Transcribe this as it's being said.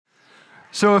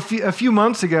So a few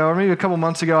months ago, or maybe a couple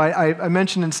months ago, I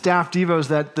mentioned in staff devos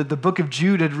that the book of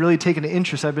Jude had really taken an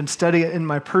interest. I've been studying it in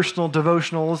my personal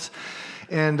devotionals,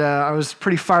 and I was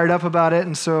pretty fired up about it.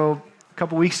 And so a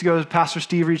couple weeks ago, Pastor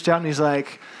Steve reached out and he's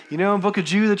like, book of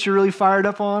Jude that you're really fired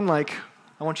up on? Like,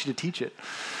 I want you to teach it.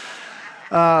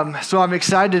 So I'm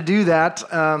excited to do that.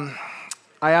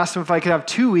 I asked him if I could have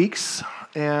 2 weeks,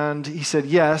 and he said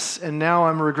yes. And now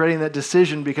I'm regretting that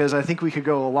decision because I think we could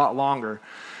go a lot longer.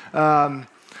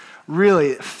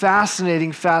 Really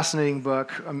fascinating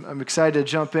book. I'm excited to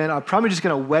jump in. I'm probably just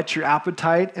going to whet your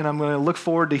appetite, and I'm going to look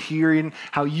forward to hearing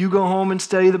how you go home and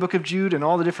study the book of Jude and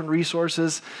all the different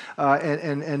resources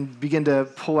and begin to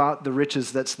pull out the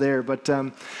riches that's there. But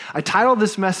I titled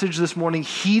this message this morning,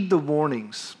 Heed the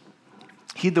Warnings.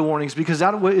 Heed the warnings, because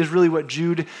that is really what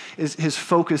Jude his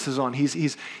focus is on.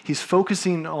 He's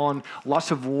focusing on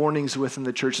lots of warnings within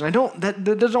the church, and that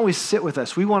doesn't always sit with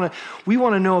us. We want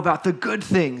to know about the good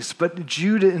things, but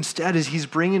Jude instead he's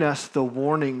bringing us the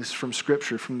warnings from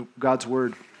Scripture, from God's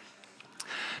Word.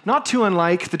 Not too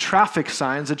unlike the traffic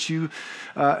signs that you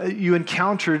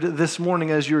encountered this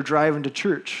morning as you were driving to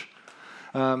church.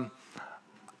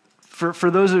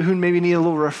 For those who maybe need a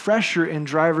little refresher in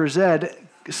driver's ed,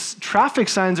 traffic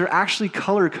signs are actually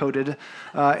color-coded,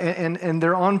 and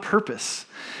they're on purpose.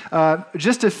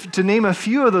 Just to name a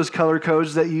few of those color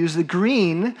codes that you use, the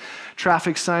green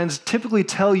traffic signs typically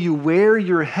tell you where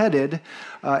you're headed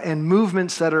and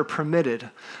movements that are permitted.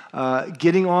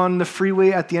 Getting on the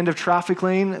freeway at the end of traffic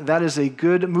lane, that is a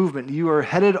good movement. You are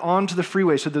headed onto the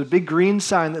freeway, so there's a big green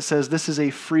sign that says this is a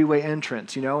freeway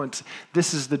entrance,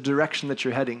 this is the direction that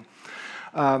you're heading.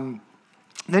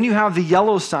 Then you have the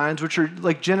yellow signs, which are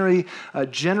like generally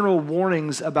general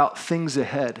warnings about things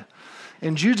ahead.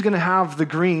 And Jude's going to have the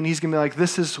green. He's going to be like,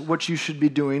 this is what you should be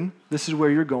doing. This is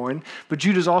where you're going. But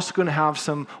Jude is also going to have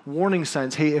some warning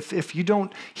signs. Hey, if you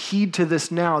don't heed to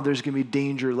this now, there's going to be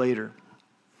danger later.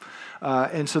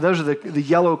 And so those are the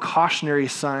yellow cautionary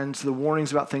signs, the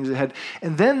warnings about things ahead.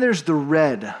 And then there's the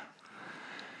red.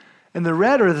 And the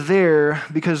red are there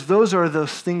because those are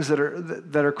those things that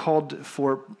are called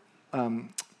for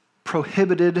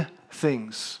prohibited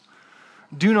things.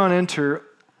 Do not enter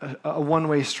a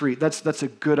one-way street. That's a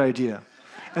good idea.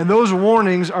 And those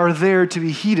warnings are there to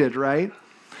be heeded, right?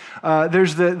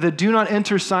 There's the do not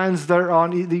enter signs that are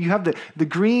on, you have the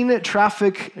green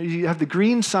traffic, you have the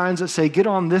green signs that say get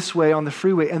on this way on the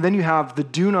freeway, and then you have the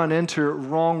do not enter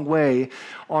wrong way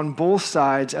on both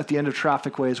sides at the end of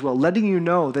traffic way as well, letting you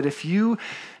know that if you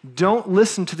don't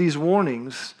listen to these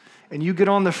warnings and you get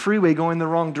on the freeway going the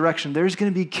wrong direction, there's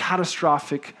going to be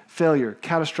catastrophic failure,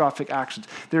 catastrophic actions.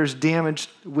 There's damage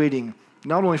waiting,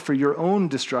 not only for your own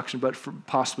destruction, but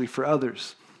possibly for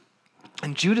others.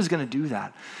 And Jude is going to do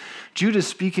that. Jude is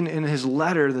speaking in his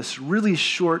letter, this really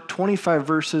short, 25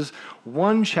 verses,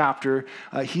 one chapter.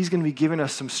 He's going to be giving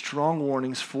us some strong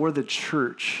warnings for the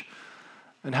church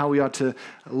and how we ought to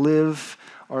live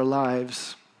our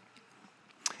lives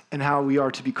and how we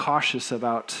are to be cautious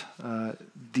about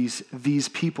these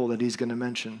people that he's going to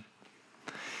mention.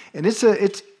 And it's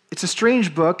a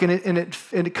strange book, and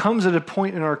it comes at a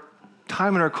point in our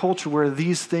time in our culture where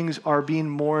these things are being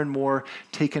more and more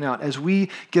taken out. As we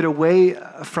get away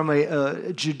from a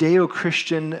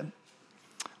Judeo-Christian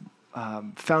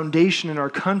foundation in our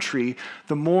country,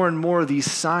 the more and more these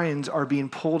signs are being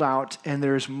pulled out, and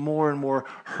there's more and more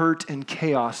hurt and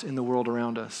chaos in the world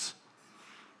around us.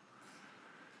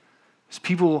 As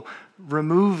people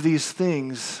remove these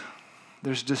things,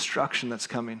 there's destruction that's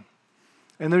coming.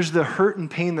 And there's the hurt and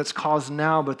pain that's caused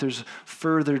now, but there's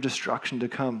further destruction to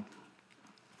come.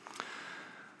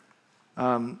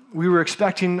 We were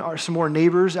expecting some more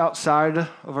neighbors outside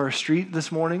of our street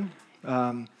this morning.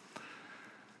 We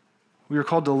were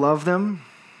called to love them.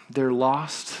 They're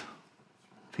lost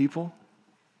people.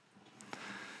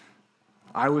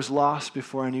 I was lost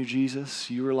before I knew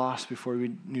Jesus. You were lost before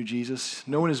we knew Jesus.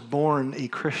 No one is born a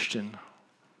Christian.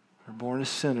 We're born a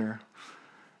sinner.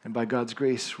 And by God's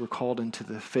grace, we're called into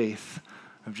the faith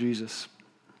of Jesus.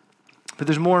 But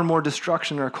there's more and more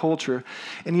destruction in our culture.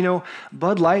 And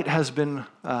Bud Light has been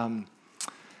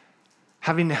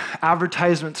having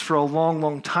advertisements for a long,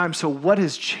 long time. So what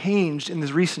has changed in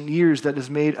these recent years that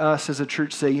has made us as a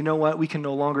church say, you know what, we can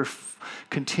no longer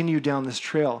continue down this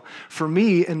trail? For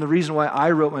me, and the reason why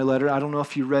I wrote my letter, I don't know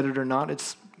if you read it or not,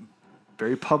 it's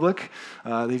very public.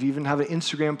 They've even have an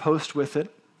Instagram post with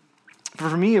it. But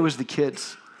for me, it was the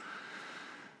kids.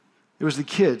 It was the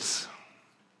kids.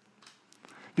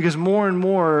 Because more and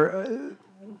more,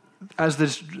 as the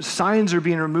signs are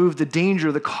being removed, the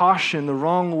danger, the caution, the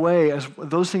wrong way, as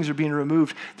those things are being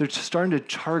removed, they're starting to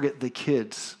target the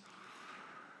kids.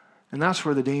 And that's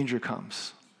where the danger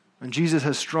comes. And Jesus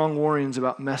has strong warnings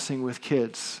about messing with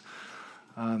kids.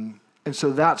 And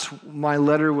so that's, my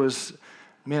letter was,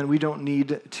 man, we don't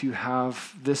need to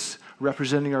have this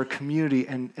representing our community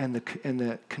and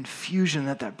the confusion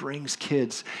that brings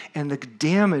kids and the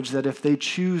damage that if they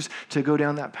choose to go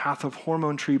down that path of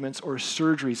hormone treatments or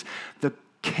surgeries, the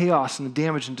chaos and the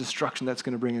damage and destruction that's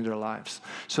going to bring into their lives.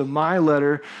 So my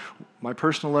letter, my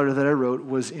personal letter that I wrote,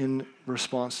 was in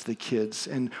response to the kids.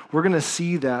 And we're going to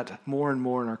see that more and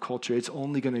more in our culture. It's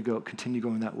only going to continue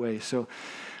going that way. So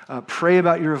pray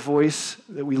about your voice,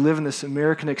 that we live in this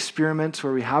American experiment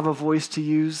where we have a voice to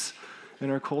use in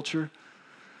our culture.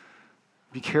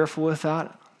 Be careful with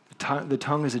that. The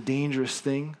tongue is a dangerous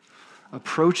thing.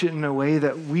 Approach it in a way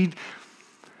that we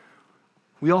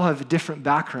all have different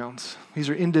backgrounds. These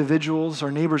are individuals.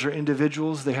 Our neighbors are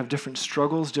individuals. They have different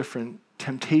struggles, different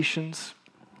temptations.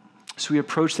 So we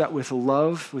approach that with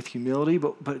love, with humility,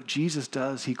 but Jesus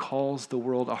does. He calls the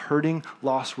world, a hurting,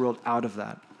 lost world, out of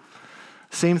that.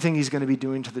 Same thing he's going to be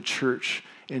doing to the church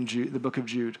in the book of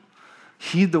Jude.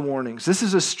 Heed the warnings. This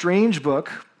is a strange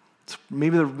book. It's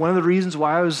maybe one of the reasons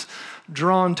why I was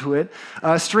drawn to it.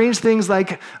 Strange things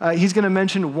like he's going to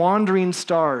mention wandering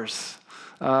stars,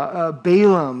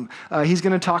 Balaam. He's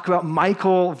going to talk about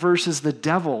Michael versus the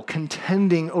devil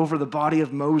contending over the body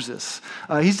of Moses.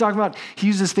 He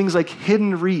uses things like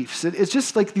hidden reefs. It's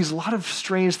just like these lot of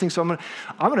strange things. So I'm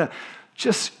going to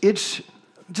just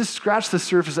scratch the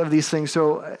surface of these things.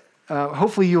 So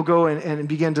hopefully you'll go and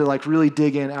begin to like really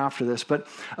dig in after this. But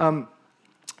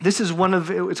this is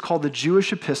it's called the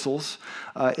Jewish epistles.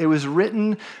 It was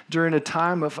written during a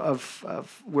time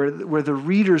of where the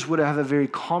readers would have a very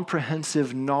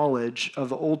comprehensive knowledge of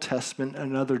the Old Testament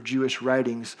and other Jewish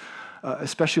writings,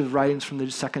 especially the writings from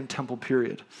the Second Temple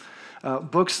period.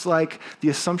 Books like the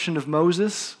Assumption of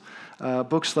Moses,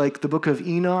 books like the book of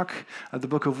Enoch, the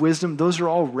book of Wisdom, those are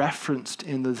all referenced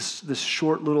in this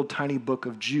short little tiny book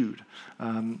of Jude.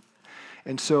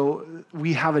 And so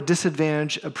we have a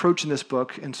disadvantage approaching this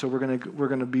book, and so we're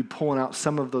gonna be pulling out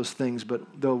some of those things, but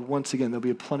once again, there'll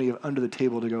be plenty of under the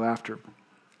table to go after.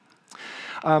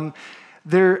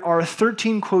 There are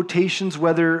 13 quotations,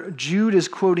 whether Jude is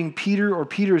quoting Peter or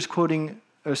Peter is quoting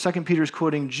 2 Peter is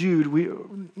quoting Jude. We're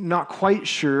not quite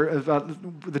sure about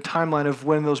the timeline of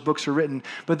when those books are written,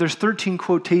 but there's 13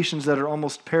 quotations that are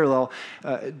almost parallel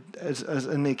as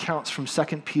in the accounts from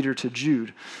 2 Peter to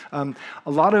Jude. A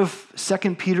lot of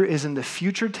 2 Peter is in the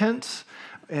future tense,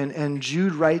 and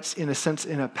Jude writes, in a sense,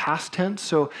 in a past tense.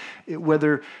 So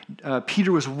whether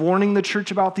Peter was warning the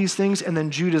church about these things, and then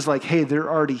Jude is like, hey,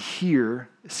 they're already here,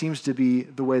 seems to be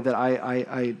the way that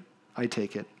I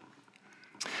take it.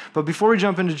 But before we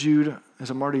jump into Jude,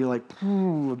 as I'm already like,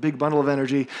 a big bundle of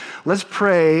energy, let's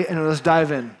pray and let's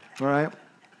dive in, all right?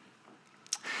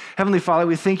 Heavenly Father,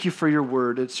 we thank you for your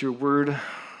word. It's your word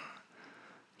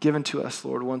given to us,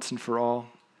 Lord, once and for all.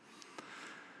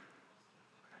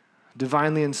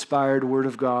 Divinely inspired word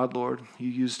of God, Lord. You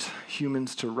used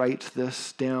humans to write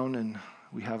this down, and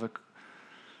we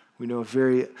know a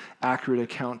very accurate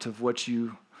account of what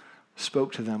you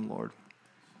spoke to them, Lord.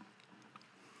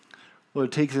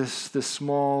 Lord, take this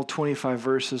small 25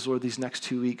 verses, Lord, these next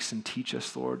 2 weeks and teach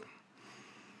us, Lord.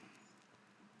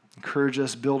 Encourage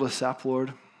us, build us up,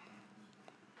 Lord.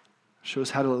 Show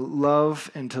us how to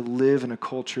love and to live in the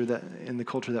culture that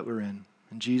we're in.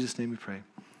 In Jesus' name we pray.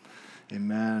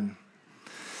 Amen.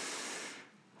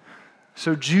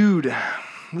 So Jude,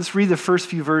 let's read the first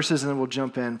few verses and then we'll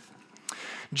jump in.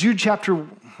 Jude chapter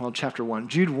 1,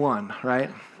 Jude 1,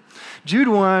 right? Jude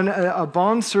 1, a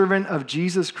bondservant of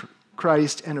Jesus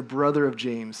Christ and a brother of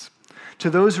James.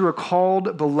 To those who are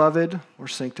called, beloved, or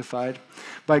sanctified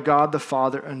by God the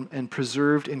Father and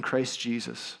preserved in Christ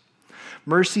Jesus.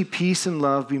 Mercy, peace, and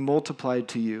love be multiplied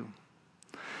to you.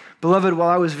 Beloved, while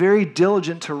I was very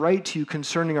diligent to write to you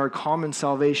concerning our common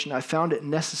salvation, I found it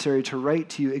necessary to write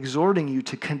to you, exhorting you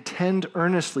to contend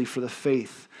earnestly for the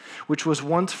faith, which was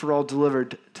once for all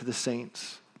delivered to the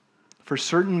saints. For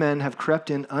certain men have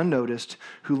crept in unnoticed,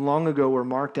 who long ago were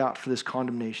marked out for this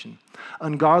condemnation.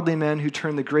 Ungodly men who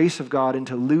turn the grace of God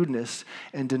into lewdness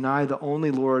and deny the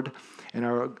only Lord and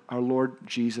our Lord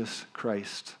Jesus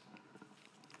Christ.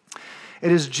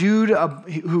 It is Jude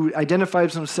who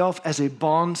identifies himself as a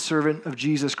bondservant of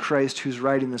Jesus Christ who's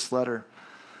writing this letter.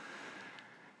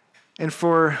 And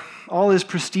for all his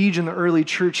prestige in the early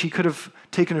church, he could have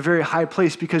taken a very high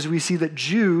place because we see that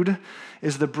Jude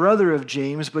is the brother of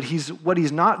James, but what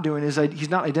he's not doing is he's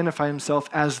not identifying himself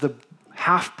as the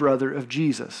half-brother of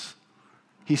Jesus.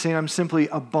 He's saying, I'm simply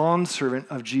a bondservant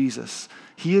of Jesus.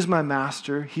 He is my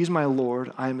master. He's my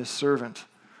Lord. I am his servant.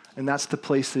 And that's the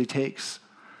place that he takes.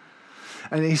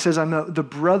 And he says, I'm the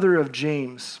brother of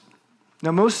James.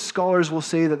 Now, most scholars will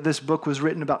say that this book was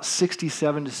written about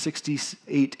 67 to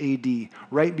 68 AD,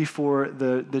 right before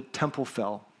the temple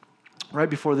fell, right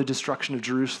before the destruction of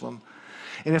Jerusalem.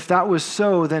 And if that was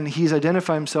so, then he's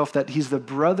identified himself that he's the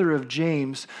brother of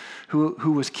James,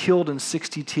 who was killed in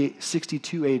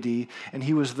 62 AD, and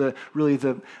he was the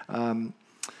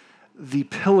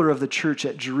pillar of the church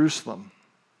at Jerusalem.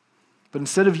 But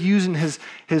instead of using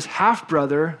his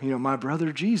half-brother, my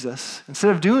brother Jesus,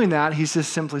 instead of doing that, he's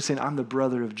just simply saying, I'm the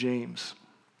brother of James.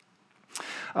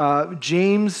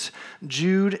 James,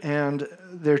 Jude, and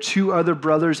their two other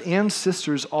brothers and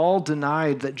sisters all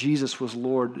denied that Jesus was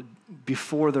Lord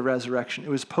before the resurrection. It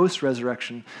was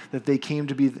post-resurrection that they came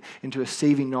to be into a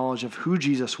saving knowledge of who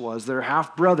Jesus was. Their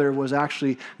half-brother was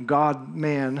actually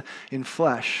God-man in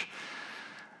flesh.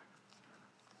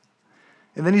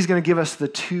 And then he's going to give us the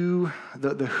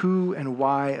who and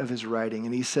why of his writing.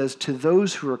 And he says, to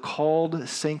those who are called,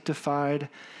 sanctified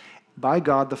by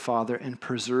God the Father, and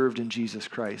preserved in Jesus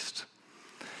Christ.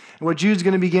 And what Jude's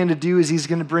going to begin to do is he's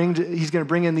going to bring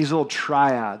in these little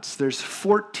triads. There's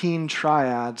 14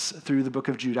 triads through the book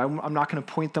of Jude. I'm not going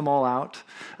to point them all out.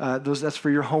 That's for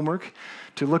your homework,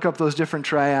 to look up those different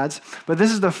triads. But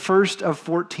this is the first of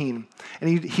 14.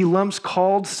 And he lumps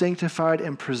called, sanctified,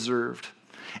 and preserved.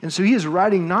 And so he is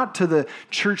writing not to the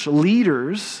church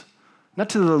leaders, not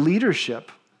to the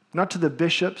leadership, not to the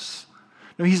bishops.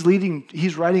 No, he's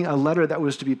writing a letter that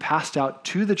was to be passed out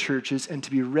to the churches and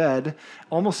to be read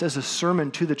almost as a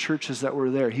sermon to the churches that were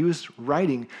there. He was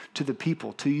writing to the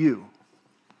people, to you,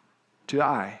 to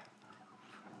I.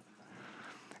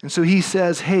 And so he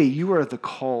says, hey, you are the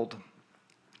called.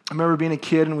 I remember being a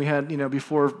kid and we had,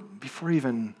 before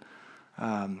even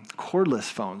cordless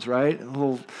phones, right? A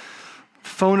little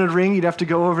phone would ring, you'd have to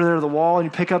go over there to the wall and you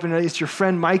pick up, and it's your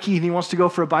friend Mikey and he wants to go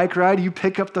for a bike ride. You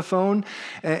pick up the phone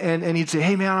and he'd say,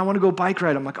 hey man, I want to go bike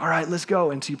ride. I'm like, all right, let's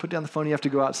go. And so you put down the phone, you have to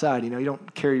go outside. You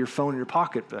don't carry your phone in your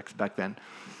pocket back then.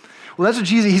 Well, that's what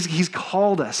Jesus, he's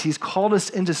called us. He's called us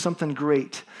into something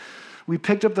great. We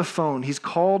picked up the phone. He's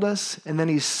called us, and then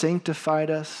he's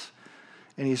sanctified us,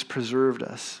 and he's preserved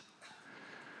us.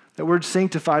 That word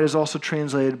sanctified is also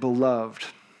translated beloved.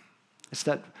 It's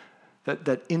that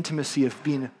intimacy of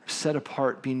being set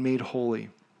apart, being made holy.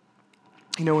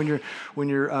 When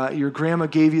your grandma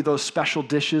gave you those special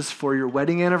dishes for your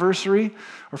wedding anniversary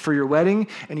or for your wedding,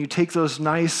 and you take those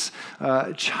nice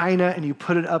china and you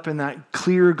put it up in that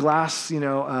clear glass,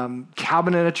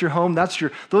 cabinet at your home. Those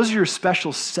are your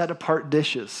special set apart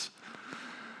dishes.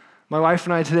 My wife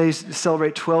and I today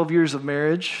celebrate 12 years of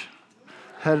marriage,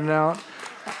 heading out.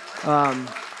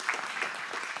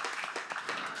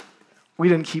 We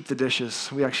didn't keep the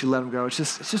dishes. We actually let them go. It's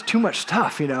just too much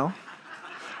stuff,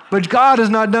 But God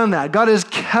has not done that. God has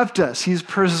kept us. He's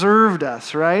preserved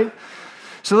us, right?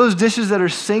 So those dishes that are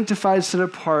sanctified, set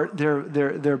apart,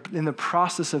 they're in the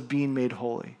process of being made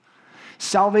holy.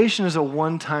 Salvation is a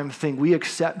one-time thing. We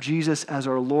accept Jesus as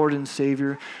our Lord and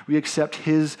Savior. We accept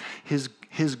His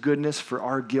goodness for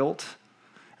our guilt.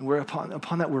 And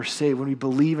upon that we're saved. When we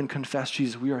believe and confess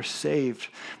Jesus, we are saved.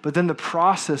 But then the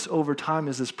process over time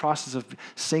is this process of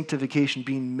sanctification,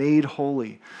 being made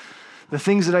holy. The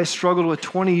things that I struggled with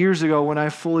 20 years ago when I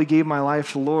fully gave my life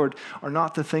to the Lord are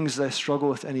not the things that I struggle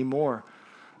with anymore.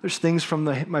 There's things from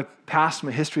my past,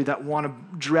 my history that want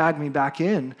to drag me back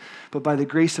in. But by the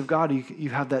grace of God, you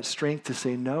have that strength to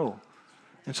say no.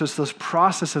 And so it's this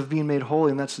process of being made holy.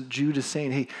 And that's what Jude is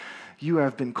saying. Hey, you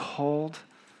have been called.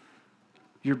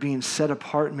 You're being set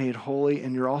apart, made holy,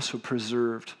 and you're also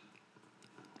preserved.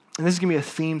 And this is going to be a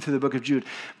theme through the book of Jude,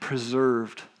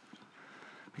 preserved.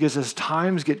 Because as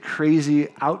times get crazy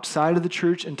outside of the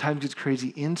church and times get crazy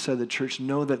inside the church,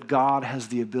 know that God has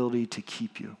the ability to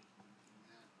keep you.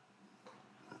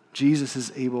 Jesus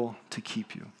is able to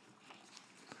keep you.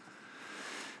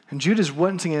 And Jude is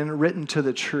once again written to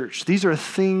the church. These are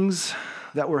things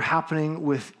that were happening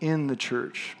within the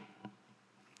church.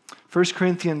 1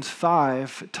 Corinthians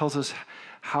 5 tells us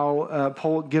how,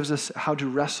 Paul gives us how to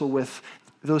wrestle with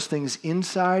those things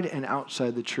inside and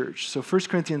outside the church. So 1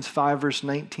 Corinthians 5, verse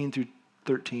 19 through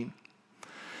 13.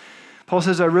 Paul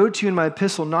says, I wrote to you in my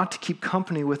epistle not to keep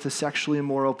company with the sexually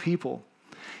immoral people.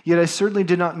 Yet I certainly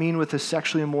did not mean with the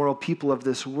sexually immoral people of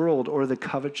this world, or the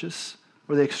covetous,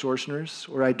 or the extortioners,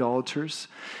 or idolaters,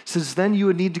 since then you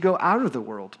would need to go out of the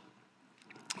world.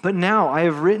 But now I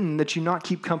have written that you not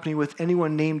keep company with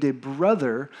anyone named a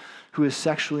brother who is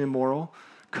sexually immoral,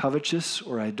 covetous,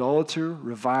 or idolater,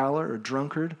 reviler, or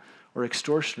drunkard, or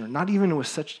extortioner. Not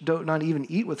even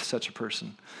eat with such a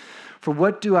person. For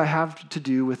what do I have to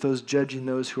do with those judging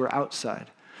those who are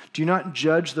outside? Do not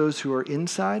judge those who are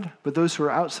inside, but those who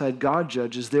are outside God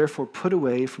judges. Therefore, put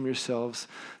away from yourselves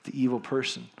the evil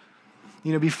person.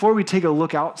 Before we take a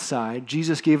look outside,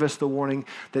 Jesus gave us the warning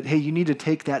that, hey, you need to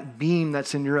take that beam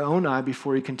that's in your own eye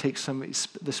before you can take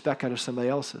the speck out of somebody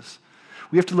else's.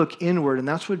 We have to look inward, and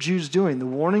that's what Jude's doing. The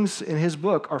warnings in his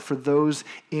book are for those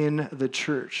in the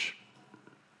church.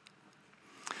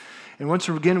 And once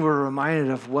again, we're reminded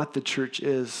of what the church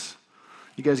is.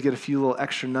 You guys get a few little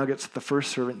extra nuggets that the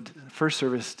first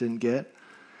service didn't get.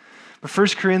 But 1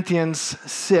 Corinthians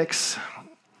 6,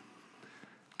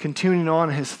 continuing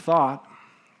on his thought,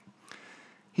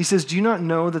 he says, do you not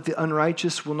know that the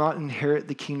unrighteous will not inherit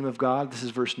the kingdom of God? This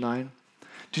is verse 9.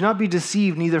 Do not be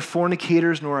deceived, neither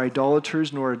fornicators, nor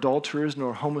idolaters, nor adulterers,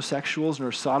 nor homosexuals,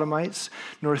 nor sodomites,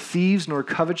 nor thieves, nor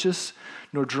covetous,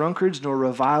 nor drunkards, nor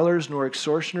revilers, nor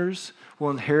extortioners will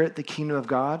inherit the kingdom of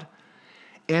God.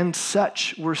 And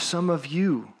such were some of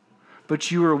you,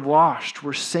 but you were washed,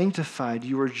 were sanctified,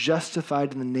 you were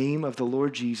justified in the name of the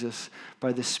Lord Jesus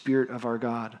by the Spirit of our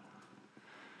God.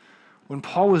 When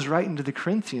Paul was writing to the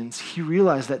Corinthians, he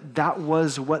realized that that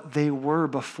was what they were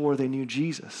before they knew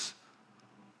Jesus.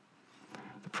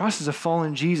 The process of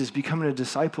following Jesus, becoming a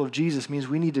disciple of Jesus, means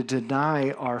we need to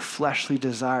deny our fleshly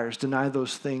desires, deny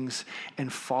those things,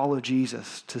 and follow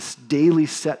Jesus, to daily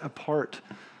set apart.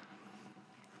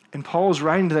 And Paul was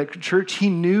writing to that church. He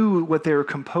knew what they were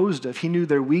composed of. He knew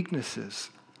their weaknesses.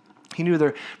 He knew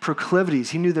their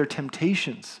proclivities. He knew their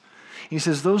temptations. And he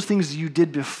says, those things you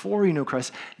did before you know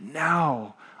Christ,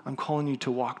 now I'm calling you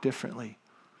to walk differently.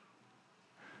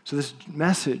 So this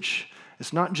message,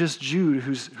 it's not just Jude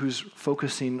who's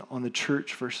focusing on the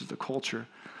church versus the culture.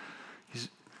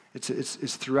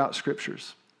 It's throughout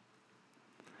scriptures.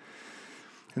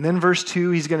 And then verse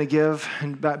 2, he's going to give,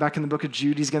 and back in the book of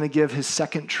Jude, he's going to give his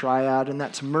second triad, and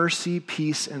that's mercy,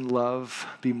 peace, and love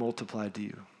be multiplied to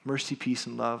you. Mercy, peace,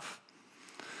 and love.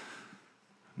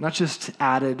 Not just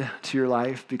added to your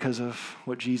life because of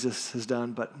what Jesus has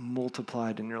done, but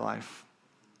multiplied in your life.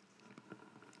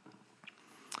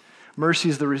 Mercy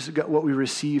is what we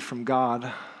receive from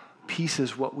God. Peace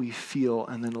is what we feel,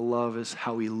 and then love is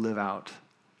how we live out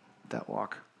that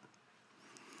walk.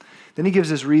 Then he gives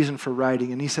his reason for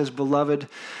writing, and he says, Beloved,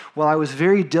 while I was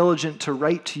very diligent to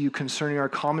write to you concerning our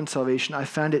common salvation, I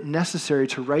found it necessary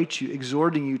to write you,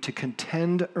 exhorting you to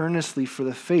contend earnestly for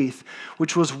the faith,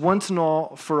 which was once and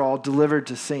all for all delivered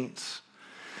to saints.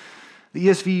 The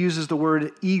ESV uses the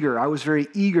word eager. I was very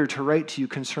eager to write to you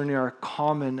concerning our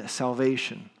common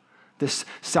salvation, this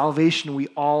salvation we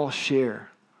all share.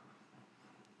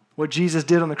 What Jesus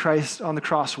did on the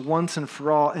cross once and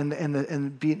for all,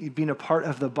 and being a part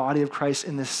of the body of Christ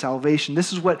in this salvation.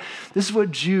 This is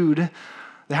what Jude,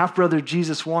 the half-brother of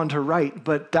Jesus, wanted to write,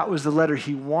 but that was the letter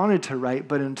he wanted to write,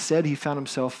 but instead he found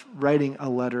himself writing a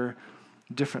letter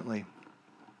differently.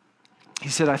 He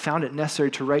said, I found it necessary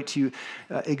to write to you,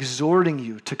 exhorting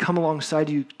you to come alongside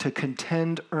you to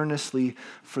contend earnestly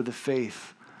for the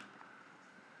faith.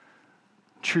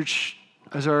 Church,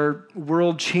 as our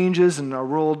world changes and our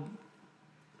world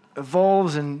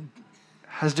evolves and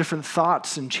has different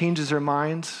thoughts and changes our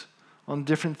minds on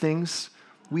different things,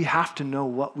 we have to know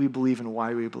what we believe and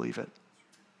why we believe it.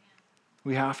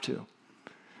 We have to.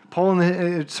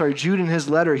 Jude in his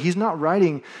letter, he's not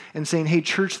writing and saying, hey,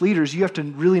 church leaders, you have to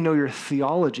really know your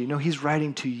theology. No, he's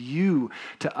writing to you,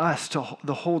 to us, to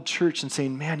the whole church and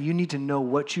saying, man, you need to know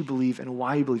what you believe and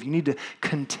why you believe. You need to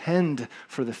contend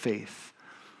for the faith.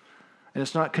 And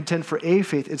it's not contend for a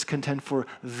faith, it's contend for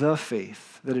the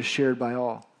faith that is shared by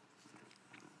all.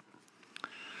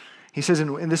 He says,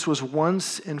 and this was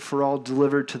once and for all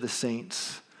delivered to the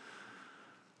saints.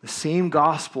 The same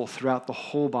gospel throughout the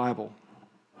whole Bible.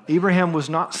 Abraham was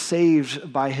not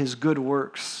saved by his good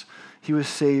works. He was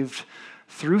saved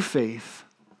through faith.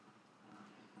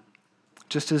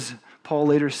 Just as Paul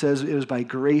later says, it was by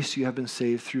grace you have been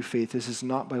saved through faith. This is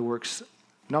not by works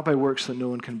that no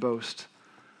one can boast.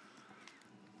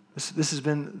 This has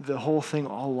been the whole thing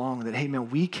all along, that, hey, man,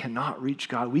 we cannot reach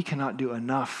God. We cannot do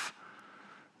enough.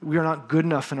 We are not good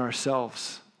enough in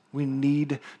ourselves. We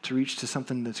need to reach to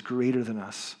something that's greater than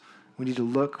us. We need to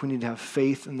look. We need to have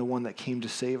faith in the one that came to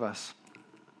save us.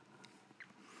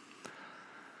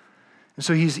 And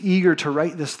so he's eager to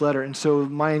write this letter. And so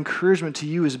my encouragement to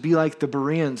you is be like the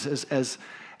Bereans, as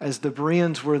the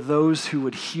Bereans were those who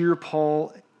would hear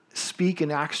Paul speak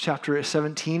in Acts chapter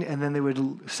 17, and then they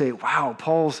would say, wow,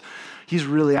 he's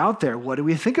really out there. What do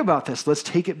we think about this? Let's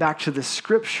take it back to the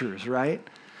scriptures, right?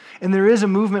 And there is a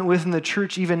movement within the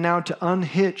church even now to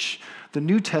unhitch the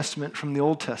New Testament from the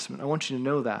Old Testament. I want you to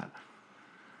know that.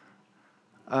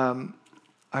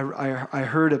 I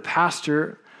heard a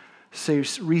pastor say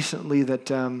recently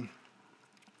that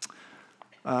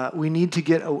we need to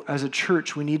get, as a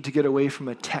church, we need to get away from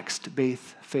a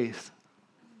text-based faith.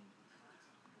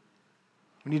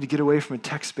 We need to get away from a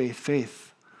text-based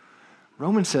faith.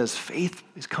 Romans says faith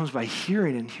comes by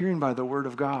hearing, and hearing by the word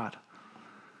of God.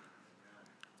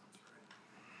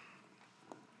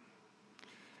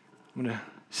 I'm going to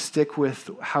stick with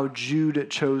how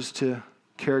Jude chose to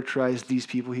characterize these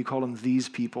people. He called them these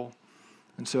people.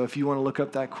 And so if you want to look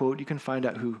up that quote, you can find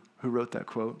out who wrote that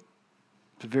quote.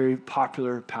 It's a very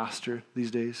popular pastor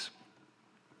these days.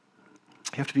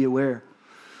 You have to be aware.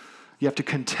 You have to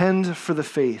contend for the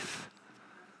faith.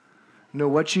 Know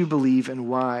what you believe and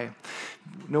why.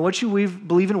 Know what you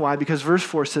believe and why, because verse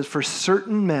 4 says, "For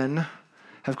certain men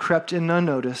have crept in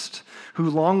unnoticed, who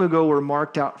long ago were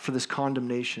marked out for this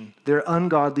condemnation. They're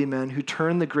ungodly men who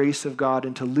turn the grace of God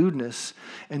into lewdness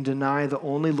and deny the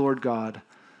only Lord God,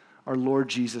 our Lord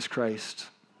Jesus Christ."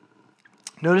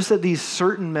 Notice that these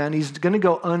certain men, he's going to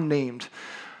go unnamed.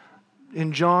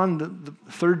 In John, the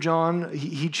 3rd John,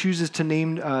 he chooses to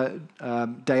name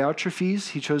Diotrephes.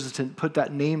 He chose to put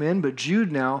that name in, but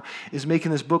Jude now is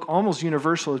making this book almost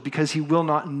universal because he will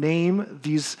not name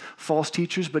these false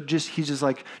teachers, but he's just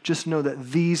like, just know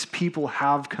that these people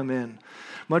have come in.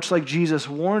 Much like Jesus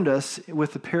warned us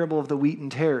with the parable of the wheat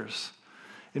and tares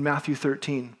in Matthew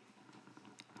 13.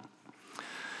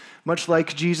 Much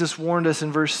like Jesus warned us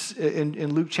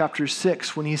in Luke chapter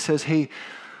 6 when he says, "Hey,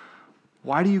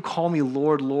 why do you call me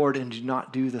Lord, Lord, and do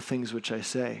not do the things which I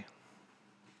say?"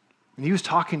 And he was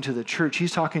talking to the church.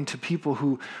 He's talking to people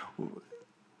who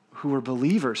were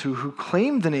believers, who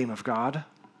claimed the name of God,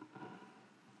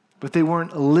 but they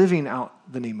weren't living out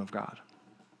the name of God.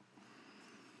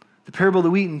 The parable of the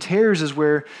wheat and tares is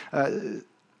where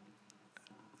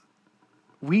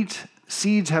wheat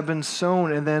seeds have been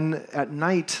sown, and then at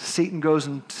night, Satan goes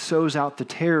and sows out the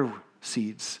tare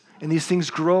seeds. And these things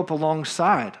grow up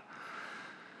alongside.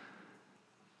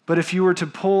 But if you were to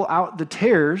pull out the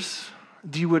tares,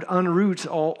 you would unroot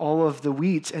all of the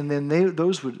wheats, and then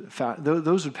those would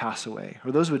pass away,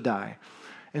 or those would die.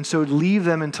 And so leave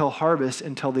them until harvest,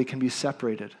 until they can be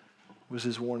separated, was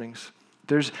his warnings.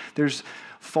 There's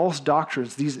false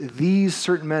doctrines. These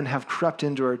certain men have crept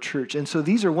into our church. And so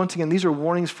these are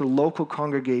warnings for local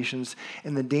congregations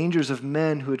and the dangers of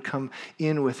men who had come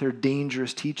in with their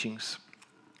dangerous teachings.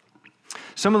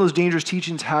 Some of those dangerous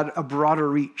teachings had a broader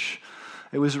reach.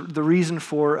 It was the reason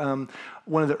for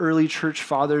one of the early church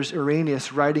fathers,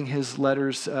 Irenaeus, writing his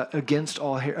letters against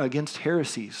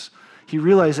heresies. He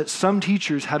realized that some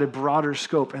teachers had a broader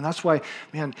scope, and that's why,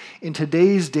 man, in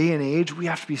today's day and age, we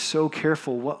have to be so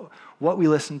careful what we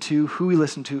listen to, who we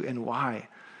listen to, and why.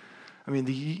 I mean,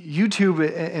 the YouTube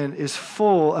is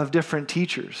full of different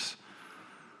teachers.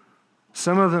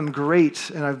 Some of them great,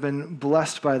 and I've been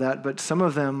blessed by that, but some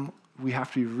of them we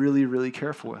have to be really, really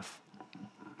careful with.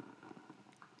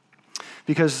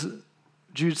 Because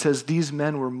Jude says these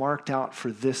men were marked out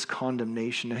for this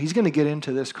condemnation. Now, he's going to get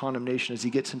into this condemnation as he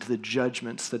gets into the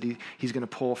judgments that he's going to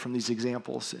pull from these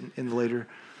examples in later.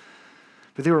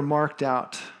 But they were marked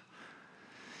out.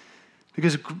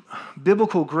 Because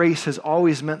biblical grace has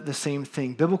always meant the same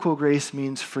thing. Biblical grace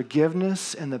means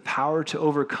forgiveness and the power to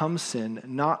overcome sin,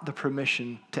 not the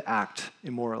permission to act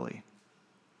immorally.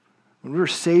 When we were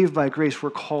saved by grace, we're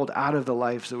called out of the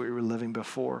lives that we were living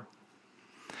before.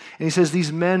 And he says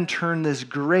these men turn this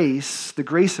grace, the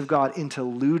grace of God, into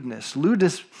lewdness.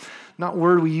 Lewdness, not a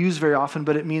word we use very often,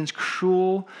 but it means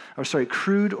crude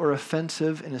or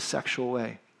offensive in a sexual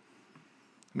way.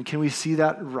 I mean, can we see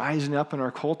that rising up in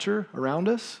our culture around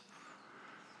us?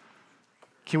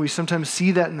 Can we sometimes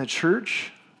see that in the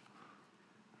church?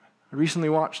 I recently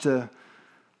watched an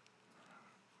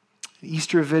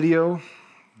Easter video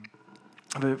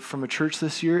from a church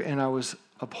this year, and I was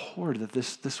abhorred that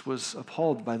this was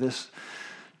appalled by this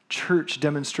church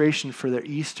demonstration for their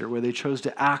Easter, where they chose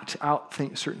to act out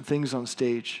certain things on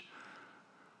stage.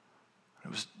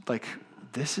 It was like,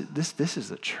 this is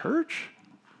the church?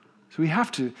 So we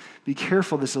have to be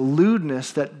careful, this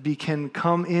lewdness that can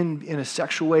come in a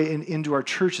sexual way into our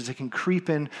churches. It can creep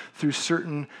in through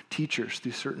certain teachers,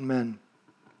 through certain men.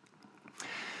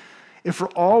 If for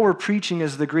all we're preaching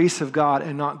is the grace of God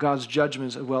and not God's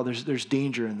judgments, well, there's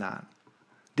danger in that.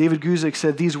 David Guzik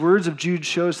said, these words of Jude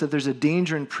shows that there's a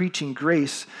danger in preaching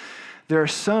grace. There are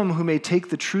some who may take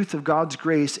the truth of God's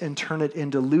grace and turn it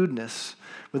into lewdness.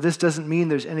 But this doesn't mean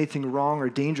there's anything wrong or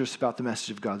dangerous about the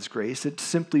message of God's grace. It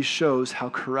simply shows how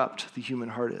corrupt the human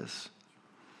heart is.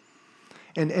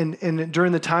 And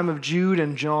during the time of Jude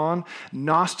and John,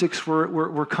 Gnostics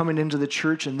were coming into the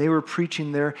church, and they were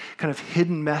preaching their kind of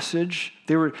hidden message.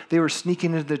 They were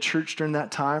sneaking into the church during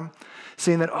that time,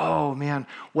 saying that, oh man,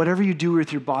 whatever you do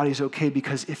with your body is okay,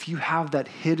 because if you have that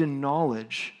hidden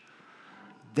knowledge,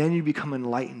 then you become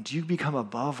enlightened. You become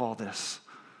above all this.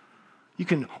 You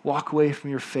can walk away from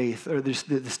your faith, or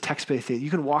this text-based faith. You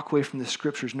can walk away from the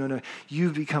scriptures. No,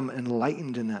 you've become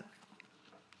enlightened in that.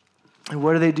 And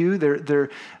what do? Their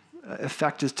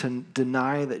effect is to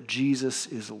deny that Jesus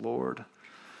is Lord.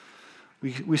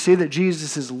 We say that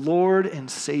Jesus is Lord and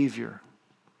Savior.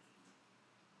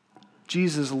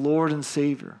 Jesus is Lord and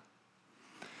Savior.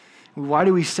 Why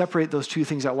do we separate those two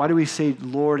things out? Why do we say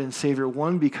Lord and Savior?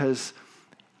 One, because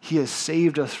he has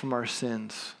saved us from our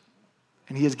sins,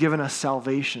 and he has given us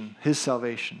salvation, his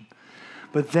salvation.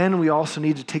 But then we also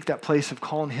need to take that place of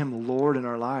calling him Lord in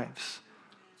our lives.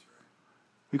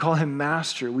 We call him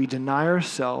Master. We deny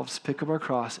ourselves, pick up our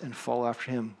cross, and follow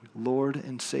after him, Lord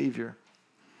and Savior.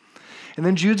 And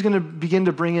then Jude's going to begin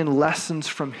to bring in lessons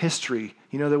from history.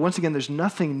 You know that once again, there's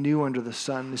nothing new under the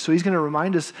sun. So he's going to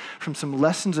remind us from some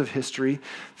lessons of history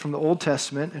from the Old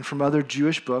Testament and from other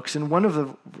Jewish books. And one of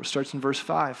them starts in verse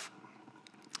 5.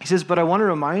 He says, "But I want to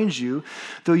remind you,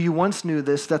 though you once knew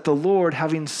this, that the Lord,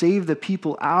 having saved the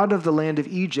people out of the land of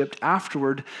Egypt,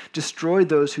 afterward destroyed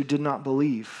those who did not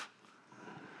believe."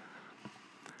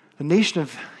 The nation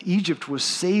of Egypt was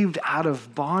saved out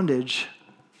of bondage.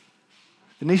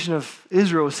 The nation of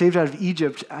Israel was saved out of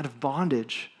Egypt, out of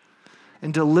bondage,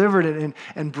 and delivered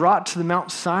and brought to the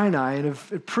Mount Sinai in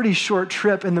a pretty short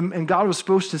trip. And God was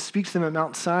supposed to speak to them at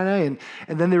Mount Sinai, and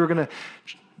then they were going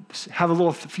to have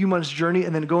a few months journey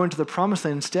and then go into the promised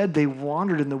land. Instead, they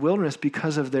wandered in the wilderness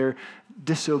because of their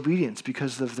disobedience,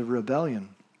 because of the rebellion.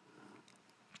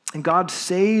 And God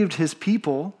saved his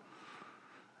people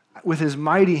with his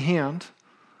mighty hand,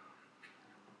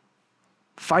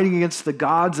 fighting against the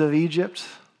gods of Egypt.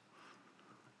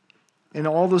 And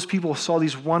all those people saw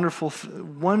these wonderful,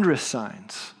 wondrous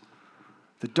signs.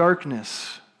 The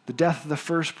darkness, the death of the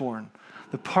firstborn,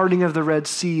 the parting of the Red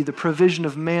Sea, the provision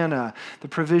of manna, the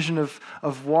provision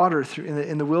of water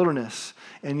in the wilderness.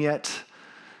 And yet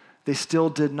they still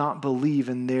did not believe,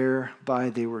 and thereby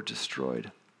they were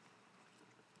destroyed.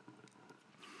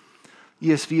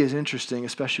 ESV is interesting,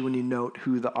 especially when you note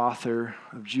who the author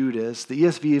of Jude is. The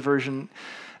ESV version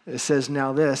says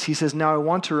now this. He says, "Now I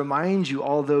want to remind you,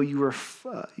 although you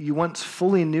once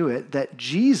fully knew it, that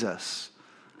Jesus,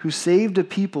 who saved a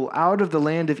people out of the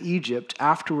land of Egypt,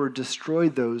 afterward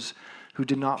destroyed those who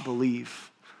did not believe."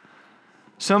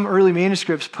 Some early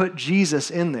manuscripts put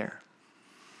Jesus in there.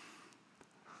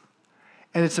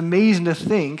 And it's amazing to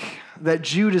think that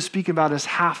Jude is speaking about his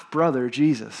half-brother,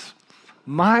 Jesus.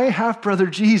 My half-brother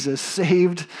Jesus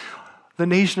saved the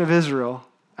nation of Israel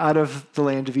out of the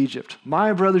land of Egypt.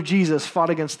 My brother Jesus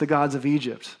fought against the gods of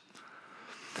Egypt.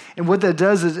 And what that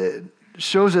does is it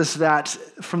shows us that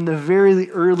from the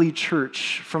very early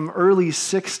church, from early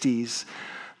 60s,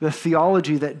 the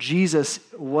theology that Jesus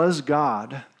was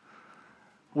God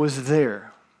was there.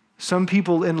 Some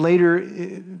people in later,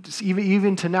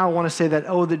 even to now, want to say that,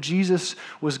 that Jesus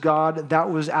was God,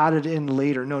 that was added in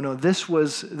later. No, this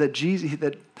was that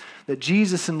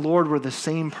Jesus and Lord were the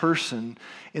same person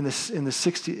in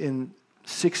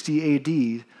 60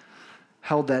 AD,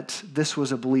 held that this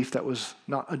was a belief that was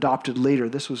not adopted later.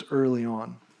 This was early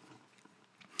on.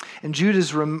 And Jude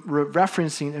is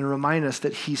referencing and reminding us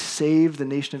that he saved the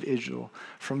nation of Israel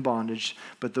from bondage,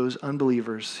 but those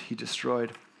unbelievers he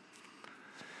destroyed.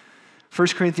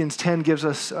 1 Corinthians 10 gives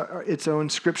us its own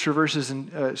scripture verses,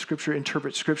 and scripture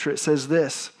interprets scripture. It says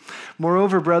this: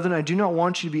 "Moreover, brethren, I do not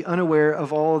want you to be unaware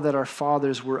of all that our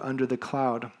fathers were under the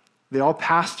cloud. They all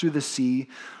passed through the sea.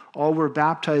 All were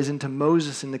baptized into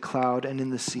Moses in the cloud and in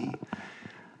the sea.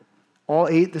 All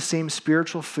ate the same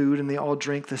spiritual food, and they all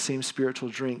drank the same spiritual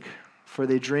drink, for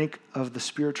they drank of the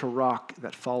spiritual rock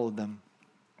that followed them.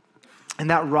 And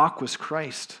that rock was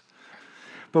Christ.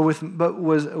 But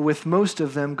with most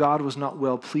of them, God was not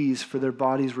well pleased, for their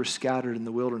bodies were scattered in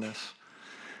the wilderness.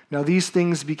 Now these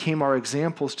things became our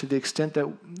examples, to the extent that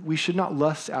we should not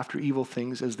lust after evil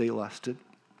things as they lusted.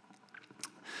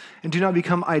 And do not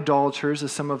become idolaters,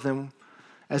 as some of them,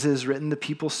 as it is written, the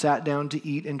people sat down to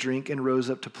eat and drink and rose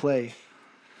up to play.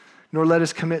 Nor let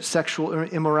us commit sexual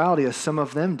immorality, as some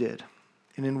of them did.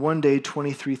 And in one day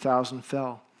 23,000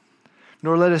 fell.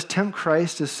 Nor let us tempt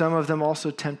Christ, as some of them also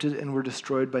tempted and were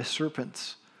destroyed by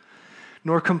serpents.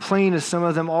 Nor complain, as some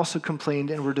of them also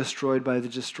complained and were destroyed by the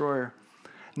destroyer.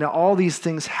 Now all these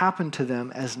things happened to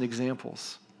them as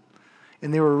examples,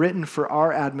 and they were written for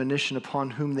our admonition,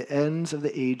 upon whom the ends of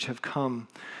the age have come.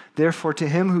 Therefore, to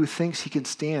him who thinks he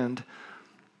stands,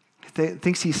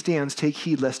 take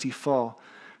heed lest he fall.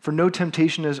 For no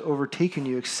temptation has overtaken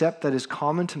you except that is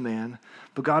common to man,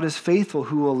 but God is faithful,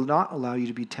 who will not allow you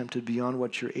to be tempted beyond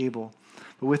what you're able.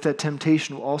 But with that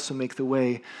temptation will also make the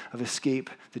way of escape,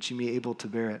 that you may be able to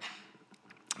bear it.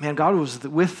 Man, God was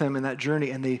with them in that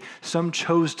journey, and some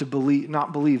chose to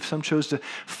not believe. Some chose to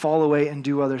fall away and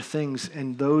do other things,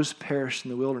 and those perished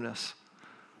in the wilderness.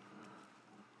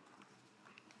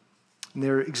 And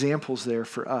there are examples there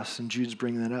for us, and Jude's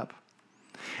bringing that up.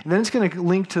 And then it's going to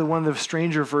link to one of the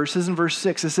stranger verses in verse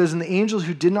 6. It says, "And the angels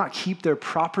who did not keep their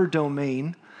proper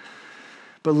domain,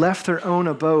 but left their own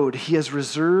abode, he has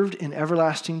reserved in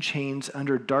everlasting chains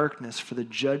under darkness for the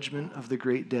judgment of the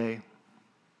great day."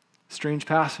 Strange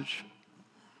passage.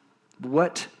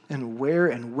 What and where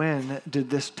and when did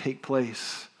this take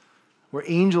place? Where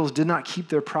angels did not keep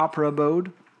their proper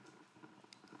abode?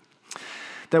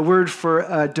 That word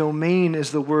for domain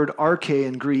is the word arche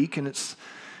in Greek, and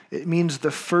it means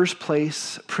the first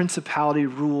place, principality,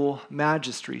 rule,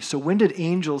 majesty. So when did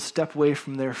angels step away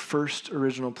from their first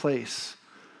original place?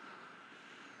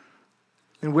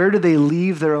 And where did they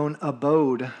leave their own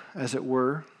abode, as it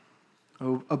were?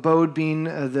 Abode being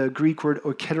the Greek word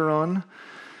oketeron,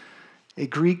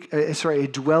 a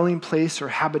dwelling place or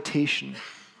habitation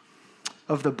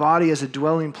of the body as a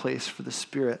dwelling place for the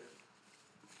spirit.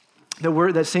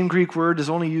 That same Greek word is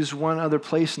only used one other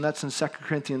place, and that's in 2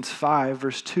 Corinthians 5,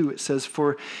 verse 2. It says,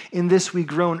 "For in this we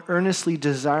groan, earnestly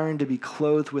desiring to be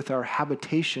clothed with our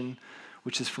habitation,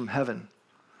 which is from heaven."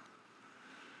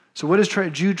 So what is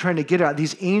Jude trying to get at?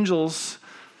 These angels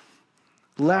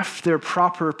left their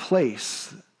proper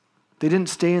place. They didn't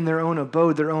stay in their own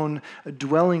abode, their own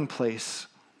dwelling place.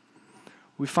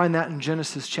 We find that in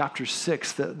Genesis chapter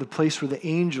 6, the place where the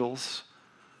angels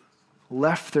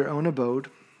left their own abode.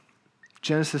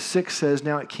 Genesis 6 says,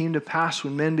 "Now it came to pass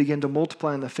when men began to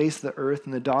multiply on the face of the earth,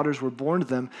 and the daughters were born to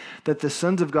them, that the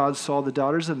sons of God saw the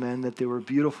daughters of men, that they were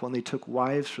beautiful, and they took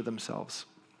wives for themselves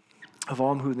of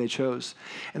all whom they chose.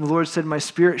 And the Lord said, My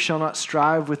spirit shall not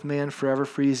strive with man forever,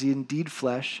 for he is indeed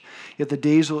flesh, yet the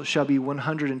days shall be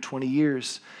 120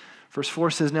 years. Verse 4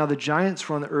 says, Now the giants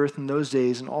were on the earth in those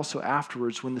days, and also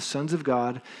afterwards, when the sons of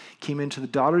God came into the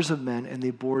daughters of men, and they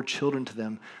bore children to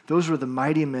them. Those were the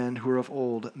mighty men who were of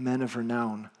old, men of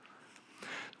renown."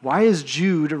 Why is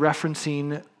Jude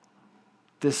referencing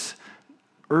this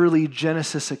early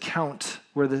Genesis account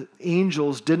where the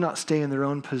angels did not stay in their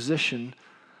own position,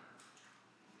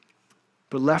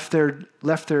 but left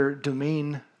their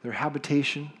domain, their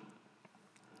habitation?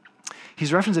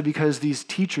 He's referencing it because these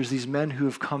teachers, these men who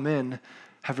have come in,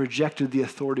 have rejected the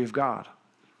authority of God.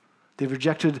 They've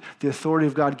rejected the authority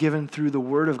of God given through the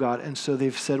Word of God, and so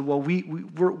they've said, well,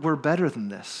 we're better than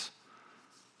this.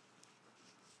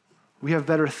 We have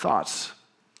better thoughts.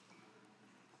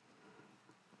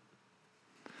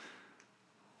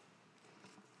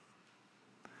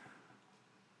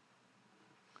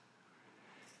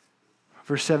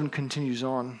 Verse 7 continues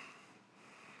on,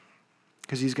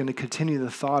 because he's going to continue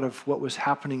the thought of what was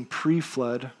happening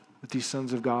pre-flood with these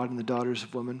sons of God and the daughters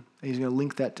of women. And he's going to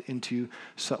link that into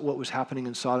what was happening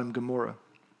in Sodom and Gomorrah.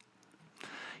 He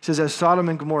says, as Sodom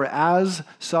and Gomorrah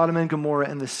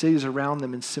and the cities around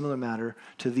them in similar manner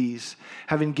to these,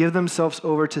 having given themselves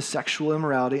over to sexual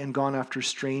immorality and gone after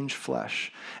strange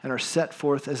flesh, and are set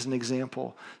forth as an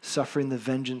example, suffering the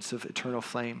vengeance of eternal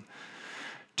flame.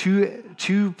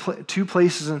 Two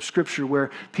places in Scripture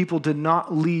where people did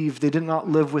not live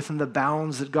within the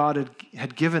bounds that God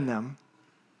had given them.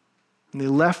 And they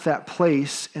left that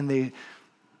place, and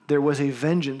there was a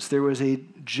vengeance, there was a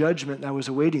judgment that was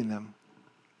awaiting them.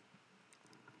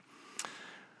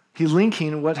 He's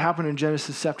linking what happened in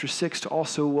Genesis chapter 6 to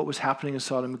also what was happening in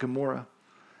Sodom and Gomorrah.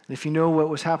 And if you know what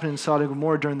was happening in Sodom and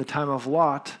Gomorrah during the time of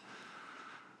Lot,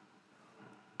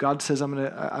 God says, I'm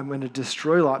going to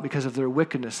destroy Lot because of their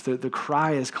wickedness. The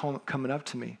cry is coming up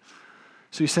to me.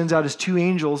 So he sends out his two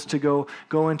angels to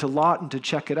go into Lot and to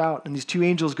check it out. And these two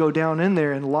angels go down in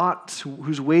there, and Lot,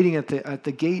 who's waiting at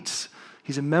the gates,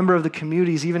 he's a member of the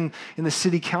community. He's even in the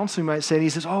city council, you might say. And he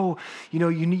says,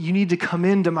 you need to come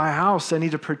into my house. I need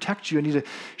to protect you. I need to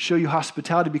show you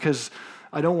hospitality because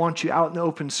I don't want you out in the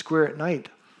open square at night.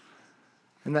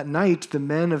 And that night, the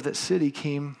men of that city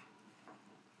came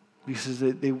because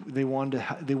they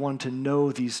wanted to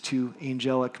know these two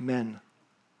angelic men.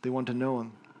 They wanted to know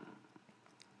them.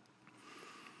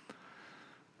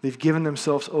 They've given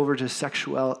themselves over to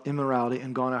sexual immorality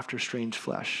and gone after strange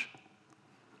flesh.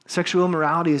 Sexual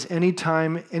immorality is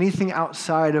anything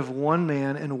outside of one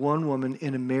man and one woman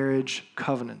in a marriage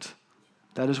covenant.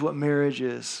 That is what marriage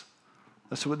is.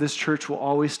 That's what this church will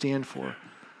always stand for.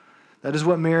 That is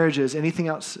what marriage is. Anything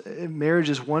else, marriage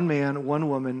is one man, one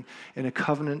woman in a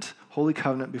covenant, holy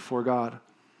covenant before God.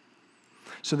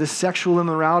 So this sexual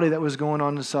immorality that was going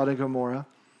on in Sodom and Gomorrah,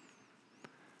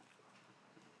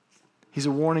 he's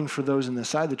a warning for those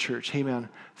inside the church. Hey man,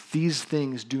 these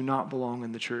things do not belong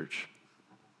in the church.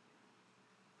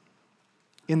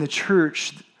 In the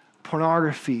church,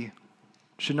 pornography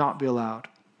should not be allowed.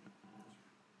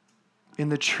 In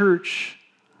the church,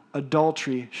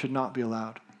 adultery should not be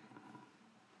allowed.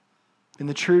 In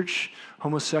the church,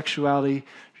 homosexuality,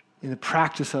 in the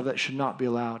practice of it, should not be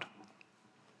allowed.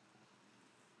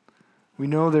 We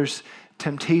know there's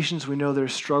temptations, we know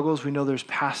there's struggles, we know there's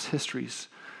past histories.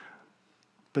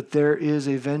 But there is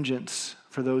a vengeance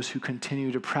for those who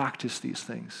continue to practice these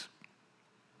things.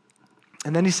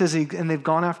 And then he says, and they've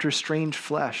gone after strange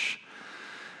flesh.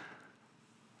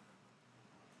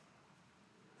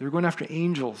 They're going after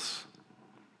angels,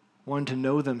 wanting to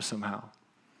know them somehow.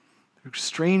 They're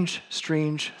strange,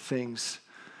 strange things.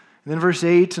 And then verse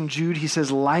 8 in Jude, he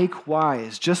says,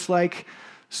 likewise, just like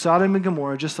Sodom and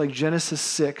Gomorrah, just like Genesis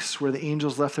 6, where the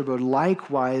angels left their abode,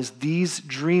 likewise, these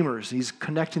dreamers, he's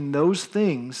connecting those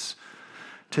things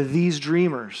to these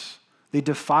dreamers. They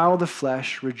defile the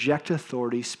flesh, reject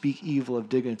authority, speak evil of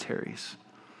dignitaries.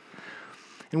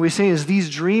 And what he's saying is these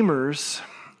dreamers,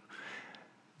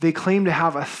 they claim to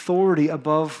have authority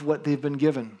above what they've been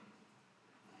given.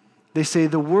 They say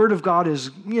the word of God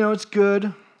is, it's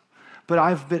good, but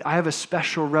I have a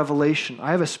special revelation.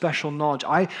 I have a special knowledge.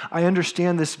 I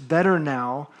understand this better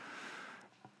now.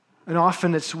 And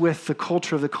often it's with the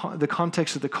culture of the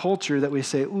context of the culture that we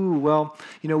say,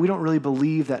 we don't really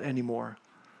believe that anymore.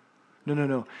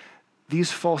 No.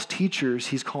 These false teachers,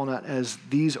 he's calling out as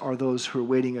these are those who are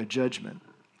waiting a judgment.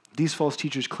 These false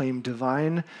teachers claim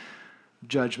divine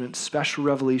judgment, special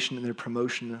revelation in their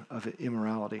promotion of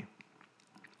immorality.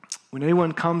 When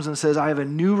anyone comes and says, I have a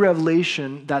new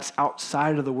revelation that's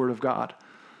outside of the Word of God.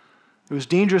 It was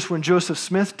dangerous when Joseph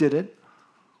Smith did it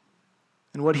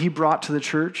and what he brought to the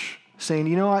church,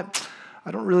 saying, I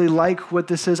don't really like what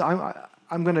this is.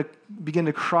 I'm going to begin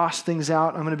to cross things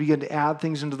out. I'm going to begin to add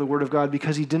things into the Word of God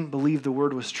because he didn't believe the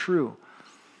Word was true.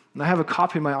 And I have a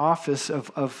copy in my office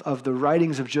of the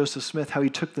writings of Joseph Smith, how he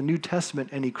took the New Testament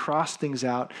and he crossed things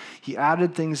out. He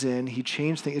added things in. He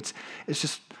changed things. It's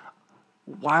just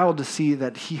wild to see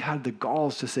that he had the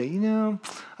galls to say,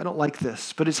 I don't like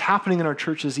this. But it's happening in our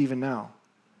churches even now.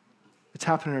 It's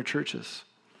happening in our churches.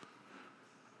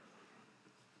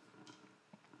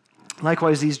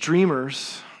 Likewise, these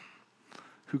dreamers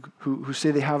who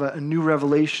say they have a new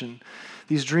revelation,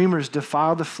 these dreamers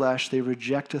defile the flesh, they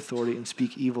reject authority, and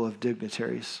speak evil of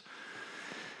dignitaries.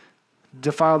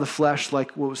 Defile the flesh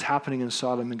like what was happening in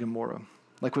Sodom and Gomorrah,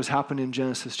 like what was happening in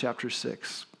Genesis chapter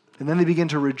 6. And then they begin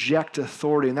to reject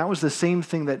authority. And that was the same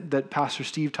thing that Pastor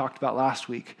Steve talked about last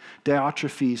week,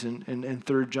 Diotrephes in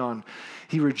 3 John.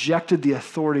 He rejected the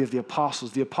authority of the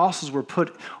apostles. The apostles were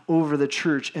put over the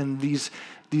church, and these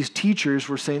teachers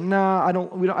were saying, I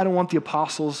don't want the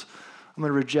apostles. I'm going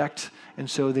to reject. And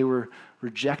so they were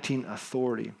rejecting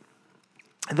authority.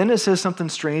 And then it says something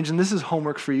strange, and this is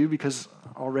homework for you because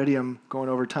already I'm going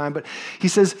over time, but he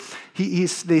says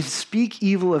they speak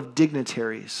evil of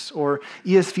dignitaries, or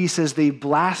ESV says they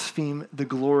blaspheme the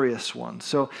glorious one.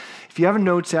 So if you have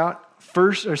notes out,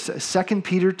 2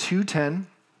 Peter 2:10,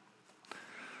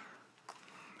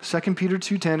 2 Peter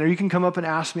 2:10, or you can come up and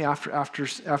ask me after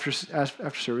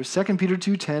service. 2 Peter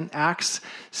 2:10, Acts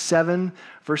 7,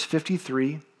 verse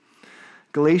 53,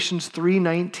 Galatians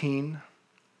 3:19,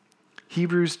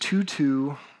 Hebrews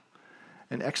 2:2,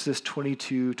 and Exodus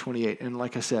 22:28. And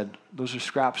like I said, those are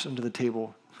scraps under the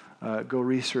table. Go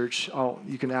research.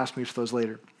 You can ask me for those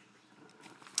later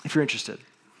if you're interested.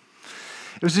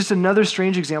 It was just another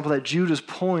strange example that Jude is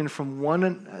pulling from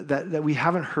one that we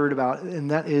haven't heard about, and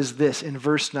that is this. In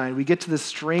verse 9, we get to this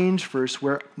strange verse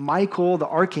where Michael, the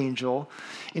archangel,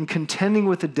 in contending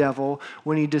with the devil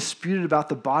when he disputed about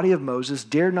the body of Moses,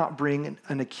 dared not bring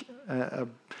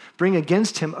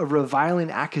against him a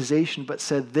reviling accusation, but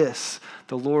said this,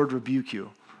 the Lord rebuke you.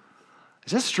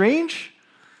 Is that strange?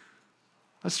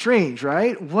 That's strange,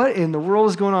 right? What in the world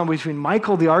is going on between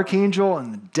Michael the archangel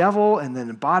and the devil and then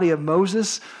the body of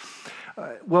Moses?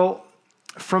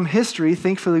 From history,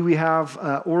 thankfully we have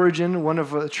Origen, one of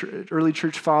the early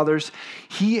church fathers.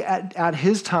 He, at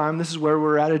his time, this is where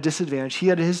we're at a disadvantage,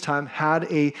 he at his time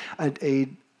had a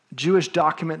Jewish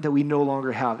document that we no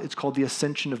longer have. It's called the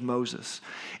Ascension of Moses.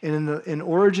 And in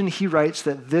Origen, he writes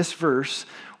that this verse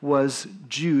was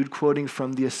Jude quoting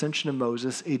from the Ascension of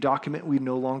Moses, a document we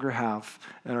no longer have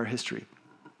in our history.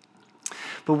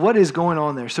 But what is going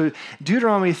on there? So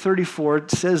Deuteronomy 34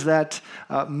 says that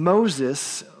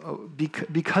Moses,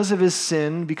 because of his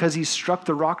sin, because he struck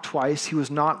the rock twice,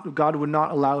 God would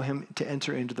not allow him to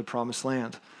enter into the promised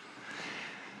land.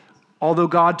 Although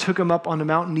God took him up onto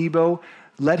Mount Nebo,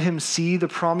 let him see the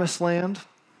promised land,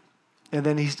 and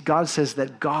then God says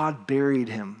that God buried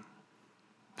him.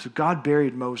 So God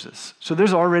buried Moses. So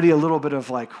there's already a little bit of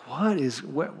like, where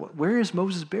is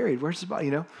Moses buried? Where's his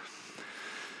body,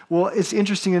 Well, it's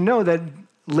interesting to know that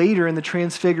later in the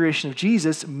transfiguration of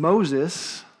Jesus,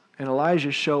 Moses and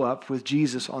Elijah show up with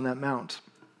Jesus on that mount.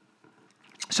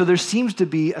 So there seems to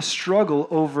be a struggle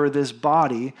over this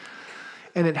body,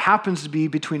 and it happens to be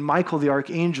between Michael the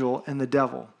archangel and the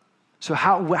devil. So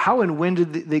how and when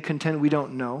did they contend, we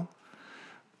don't know.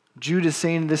 Jude is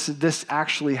saying this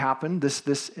actually happened,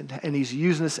 and he's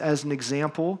using this as an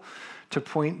example to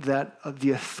point that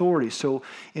the authority. So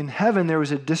in heaven, there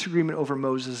was a disagreement over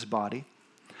Moses' body.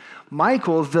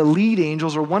 Michael, the lead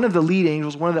angels, or one of the lead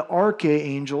angels, one of the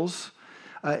archangels,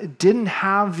 didn't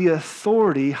have the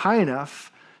authority high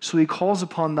enough, so he calls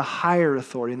upon the higher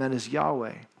authority, and that is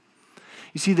Yahweh.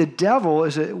 You see, the devil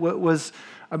was,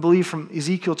 I believe from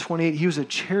Ezekiel 28, he was a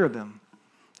cherubim.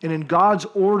 And in God's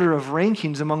order of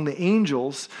rankings among the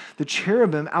angels, the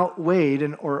cherubim outweighed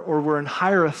or were in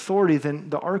higher authority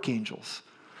than the archangels.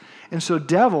 And so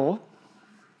devil,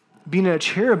 being a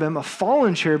cherubim, a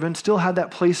fallen cherubim, still had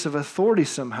that place of authority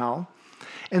somehow.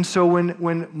 And so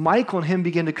when Michael and him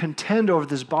begin to contend over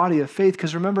this body of faith,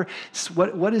 because remember,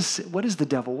 what is the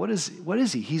devil? What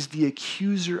is he? He's the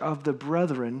accuser of the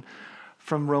brethren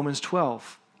from Romans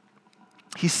 12.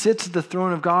 He sits at the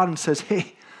throne of God and says,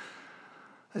 hey,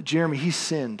 Jeremy, he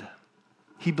sinned.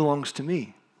 He belongs to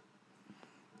me.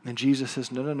 And Jesus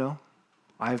says, no.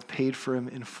 I have paid for him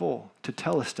in full.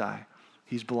 Tetelestai.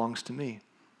 He belongs to me.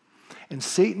 And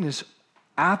Satan is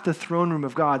at the throne room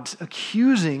of God,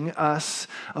 accusing us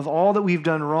of all that we've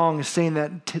done wrong, saying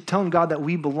that, telling God that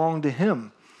we belong to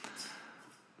him.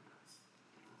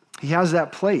 He has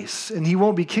that place, and he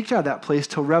won't be kicked out of that place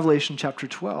till Revelation chapter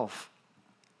 12.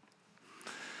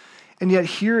 And yet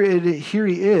here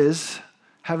he is,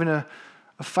 having a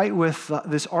fight with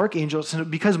this archangel. So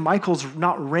because Michael's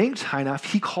not ranked high enough,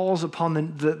 he calls upon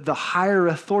the higher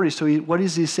authority. So what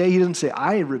does he say? He doesn't say,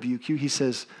 I rebuke you. He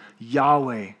says,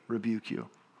 Yahweh rebuke you.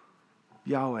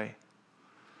 Yahweh.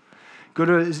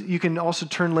 You can also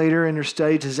turn later in your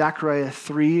study to Zechariah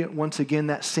 3. Once again,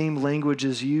 that same language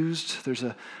is used. There's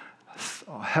a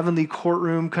heavenly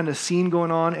courtroom kind of scene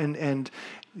going on, and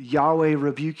Yahweh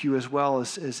rebuke you as well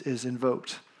is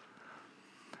invoked.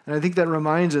 And I think that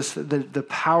reminds us that the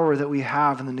power that we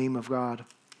have in the name of God.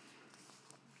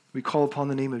 We call upon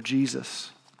the name of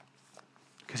Jesus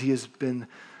because he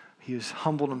has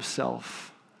humbled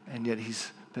himself, and yet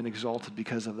he's been exalted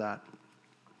because of that.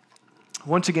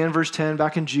 Once again, verse 10,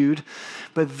 back in Jude,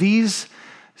 but these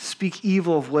speak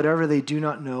evil of whatever they do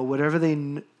not know, whatever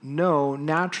they know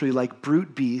naturally, like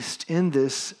brute beasts. In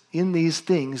these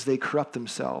things they corrupt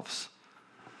themselves.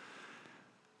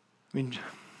 I mean,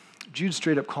 Jude's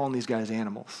straight up calling these guys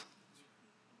animals.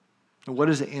 And what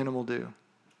does an animal do?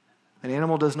 An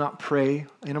animal does not pray.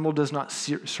 An animal does not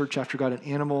search after God. An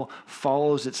animal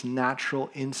follows its natural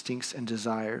instincts and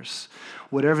desires.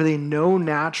 Whatever they know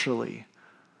naturally,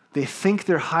 they think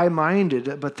they're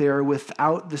high-minded, but they are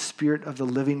without the Spirit of the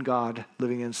living God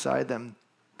living inside them.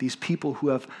 These people who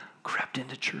have crept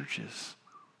into churches.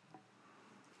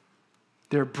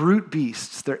 They're brute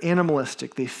beasts. They're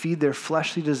animalistic. They feed their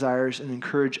fleshly desires and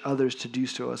encourage others to do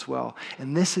so as well.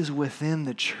 And this is within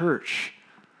the church.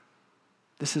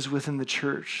 This is within the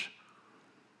church.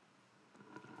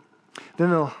 Then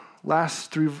the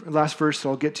last verse that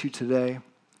I'll get to today,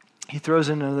 he throws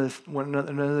in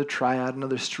another triad,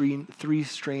 three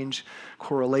strange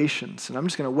correlations. And I'm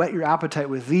just going to whet your appetite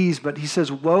with these, but he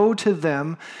says, woe to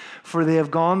them, for they have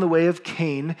gone the way of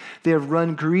Cain. They have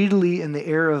run greedily in the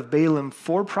error of Balaam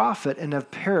for profit and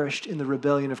have perished in the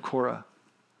rebellion of Korah.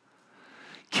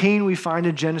 Cain, we find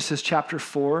in Genesis chapter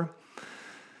 4,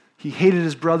 he hated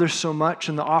his brother so much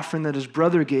and the offering that his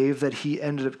brother gave that he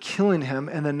ended up killing him,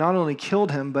 and then not only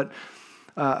killed him, but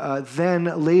then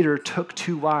later took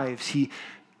 2 wives. He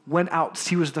went out.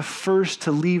 He was the first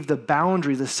to leave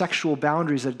the sexual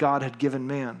boundaries that God had given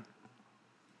man.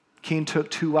 Cain took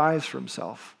 2 wives for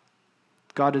himself.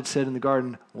 God had said in the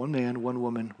garden, 1 man, 1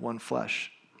 woman, 1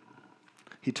 flesh.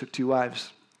 He took 2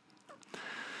 wives.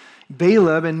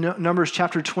 Balaam, in Numbers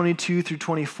chapter 22 through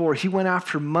 24, he went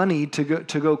after money to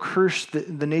go curse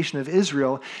the nation of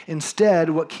Israel. Instead,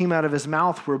 what came out of his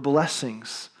mouth were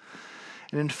blessings.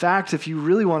 And in fact, if you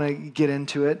really want to get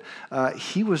into it,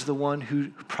 he was the one who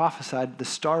prophesied the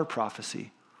star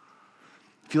prophecy.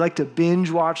 If you like to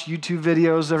binge watch YouTube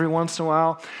videos every once in a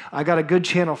while, I got a good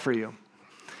channel for you.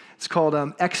 It's called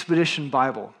Expedition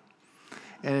Bible.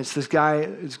 And it's this guy,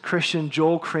 it's Christian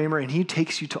Joel Kramer, and he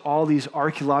takes you to all these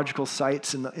archaeological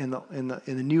sites in the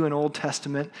New and Old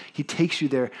Testament. He takes you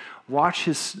there. Watch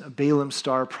his Balaam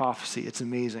star prophecy. It's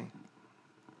amazing.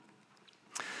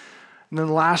 And then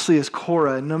lastly is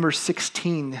Korah, in number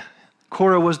 16.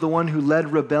 Korah was the one who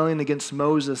led rebellion against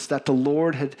Moses that the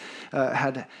Lord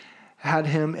had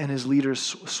him and his leaders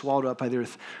swallowed up by the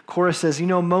earth. Korah says,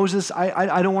 Moses,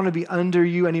 I don't want to be under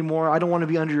you anymore. I don't want to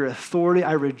be under your authority.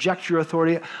 I reject your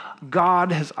authority.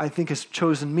 God has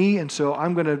chosen me, and so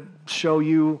I'm going to show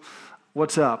you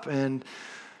what's up. And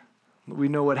we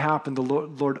know what happened. The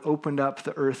Lord opened up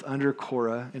the earth under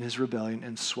Korah in his rebellion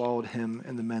and swallowed him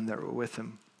and the men that were with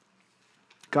him.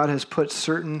 God has put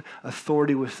certain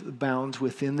authority with bounds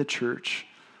within the church.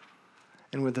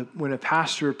 And when a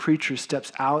pastor or preacher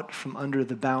steps out from under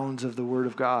the bounds of the Word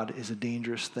of God is a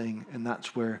dangerous thing, and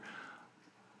that's where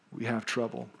we have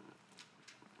trouble.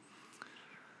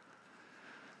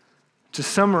 To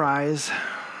summarize,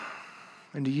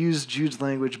 and to use Jude's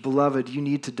language, beloved, you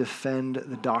need to defend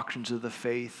the doctrines of the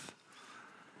faith.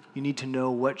 You need to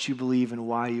know what you believe and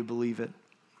why you believe it.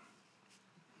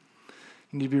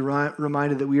 You need to be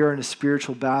reminded that we are in a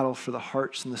spiritual battle for the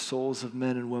hearts and the souls of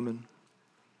men and women.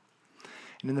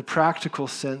 And in the practical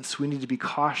sense, we need to be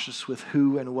cautious with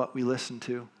who and what we listen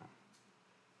to,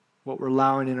 what we're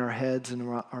allowing in our heads and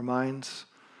our minds.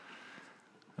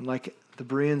 And like the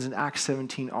Bereans in Acts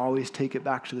 17, always take it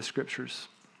back to the Scriptures.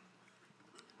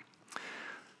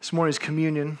 This morning's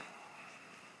communion.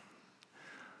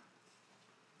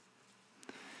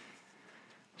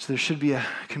 So there should be a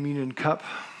communion cup.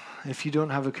 If you don't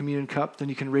have a communion cup, then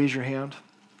you can raise your hand.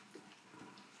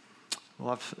 We'll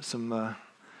have some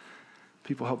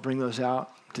people help bring those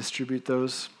out, distribute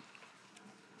those.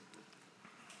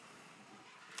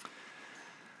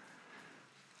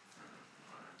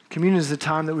 Communion is the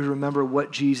time that we remember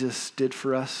what Jesus did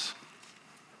for us.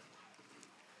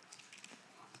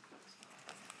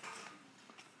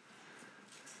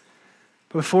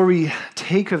 Before we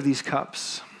take of these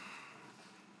cups,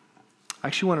 I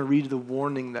actually want to read the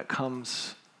warning that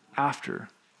comes after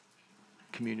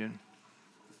communion.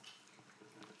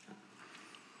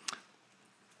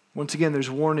 Once again, there's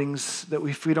warnings that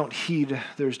if we don't heed,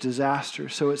 there's disaster.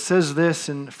 So it says this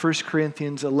in 1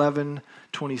 Corinthians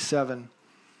 11:27.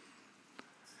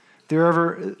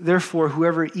 Therefore,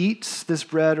 whoever eats this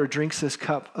bread or drinks this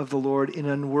cup of the Lord in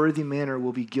an unworthy manner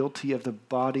will be guilty of the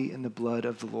body and the blood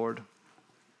of the Lord.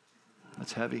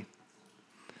 That's heavy.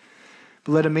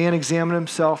 But let a man examine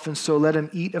himself, and so let him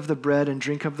eat of the bread and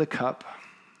drink of the cup.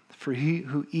 For he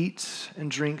who eats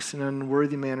and drinks in an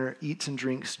unworthy manner eats and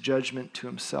drinks judgment to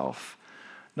himself,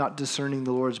 not discerning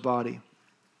the Lord's body.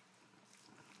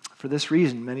 For this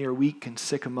reason, many are weak and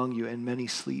sick among you, and many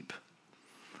sleep.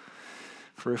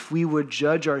 For if we would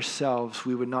judge ourselves,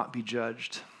 we would not be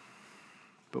judged.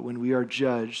 But when we are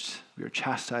judged, we are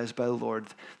chastised by the Lord,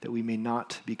 that we may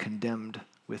not be condemned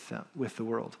with the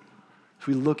world. So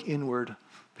we look inward.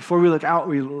 Before we look out,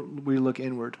 we look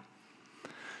inward.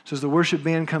 So as the worship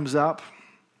band comes up,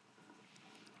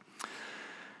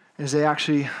 as they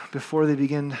actually, before they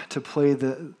begin to play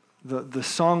the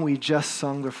song we just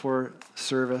sung before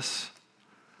service,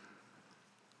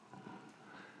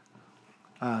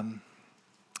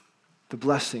 the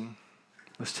blessing,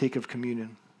 let's take of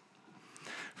communion.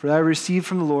 For I received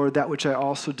from the Lord that which I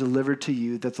also delivered to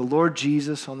you, that the Lord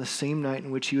Jesus, on the same night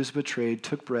in which he was betrayed,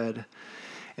 took bread,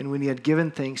 and when he had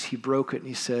given thanks, he broke it, and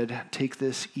he said, "Take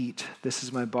this, eat. This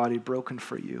is my body broken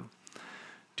for you.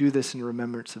 Do this in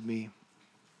remembrance of me."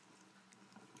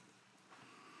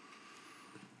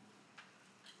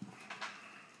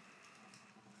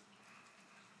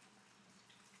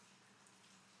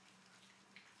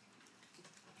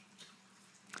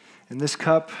 And this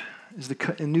cup is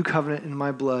the new covenant in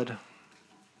my blood.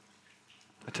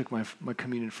 I took my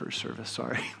communion first service,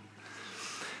 sorry.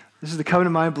 This is the covenant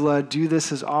in my blood. Do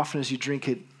this as often as you drink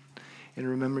it in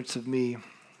remembrance of me.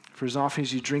 For as often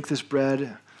as you drink this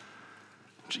bread,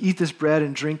 eat this bread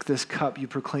and drink this cup, you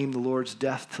proclaim the Lord's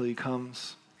death till he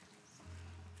comes.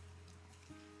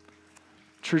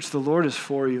 Church, the Lord is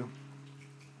for you.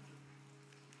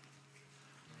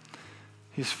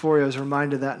 He's for you. I was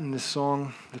reminded of that in this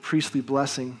song, the priestly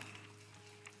blessing.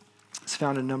 It's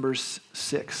found in Numbers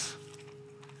 6.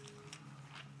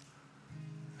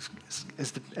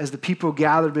 As the people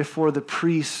gathered before the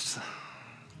priests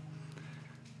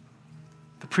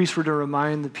were to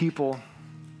remind the people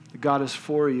God is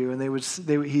for you. And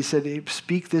he said,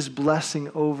 speak this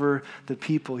blessing over the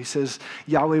people. He says,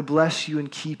 Yahweh bless you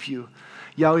and keep you.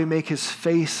 Yahweh make his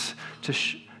face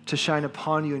to shine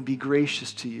upon you and be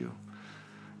gracious to you.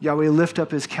 Yahweh lift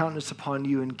up his countenance upon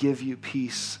you and give you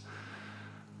peace.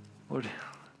 Lord,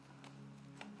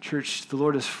 church, the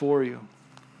Lord is for you.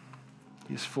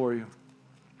 He is for you.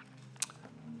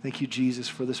 Thank you, Jesus,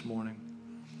 for this morning.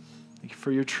 Thank you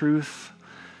for your truth.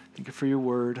 Thank you for your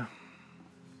word.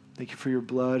 Thank you for your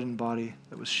blood and body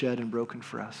that was shed and broken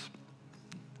for us.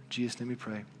 In Jesus' name we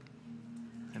pray.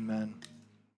 Amen.